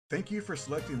Thank you for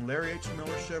selecting Larry H.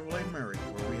 Miller Chevrolet Murray,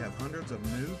 where we have hundreds of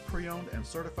new, pre-owned, and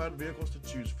certified vehicles to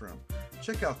choose from.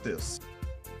 Check out this.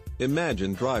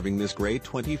 Imagine driving this great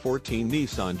 2014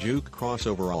 Nissan JUKE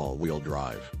crossover all-wheel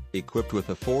drive, equipped with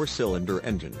a 4-cylinder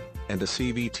engine and a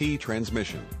CVT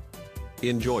transmission.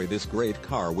 Enjoy this great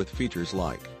car with features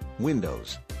like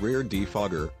windows, rear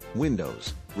defogger,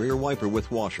 windows, rear wiper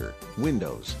with washer,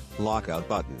 windows, lockout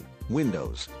button,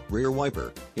 windows, rear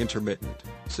wiper, intermittent,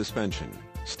 suspension,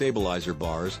 stabilizer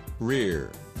bars,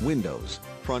 rear, windows,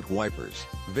 front wipers,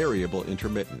 variable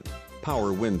intermittent,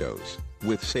 power windows,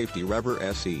 with safety rever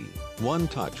SE,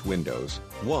 1-touch windows,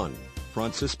 1,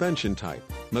 front suspension type,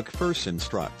 Macpherson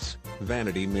struts,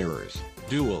 vanity mirrors,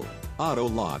 dual, auto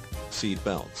lock, seat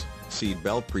belts,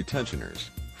 seatbelt pretensioners,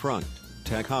 front,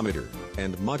 tachometer,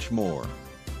 and much more.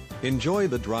 Enjoy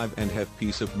the drive and have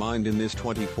peace of mind in this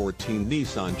 2014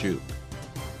 Nissan JUKE.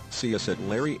 See us at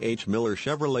Larry H. Miller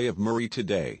Chevrolet of Murray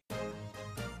today.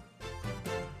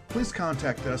 Please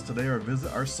contact us today or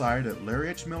visit our site at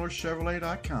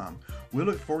larryhmillerchevrolet.com. We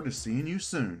look forward to seeing you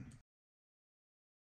soon.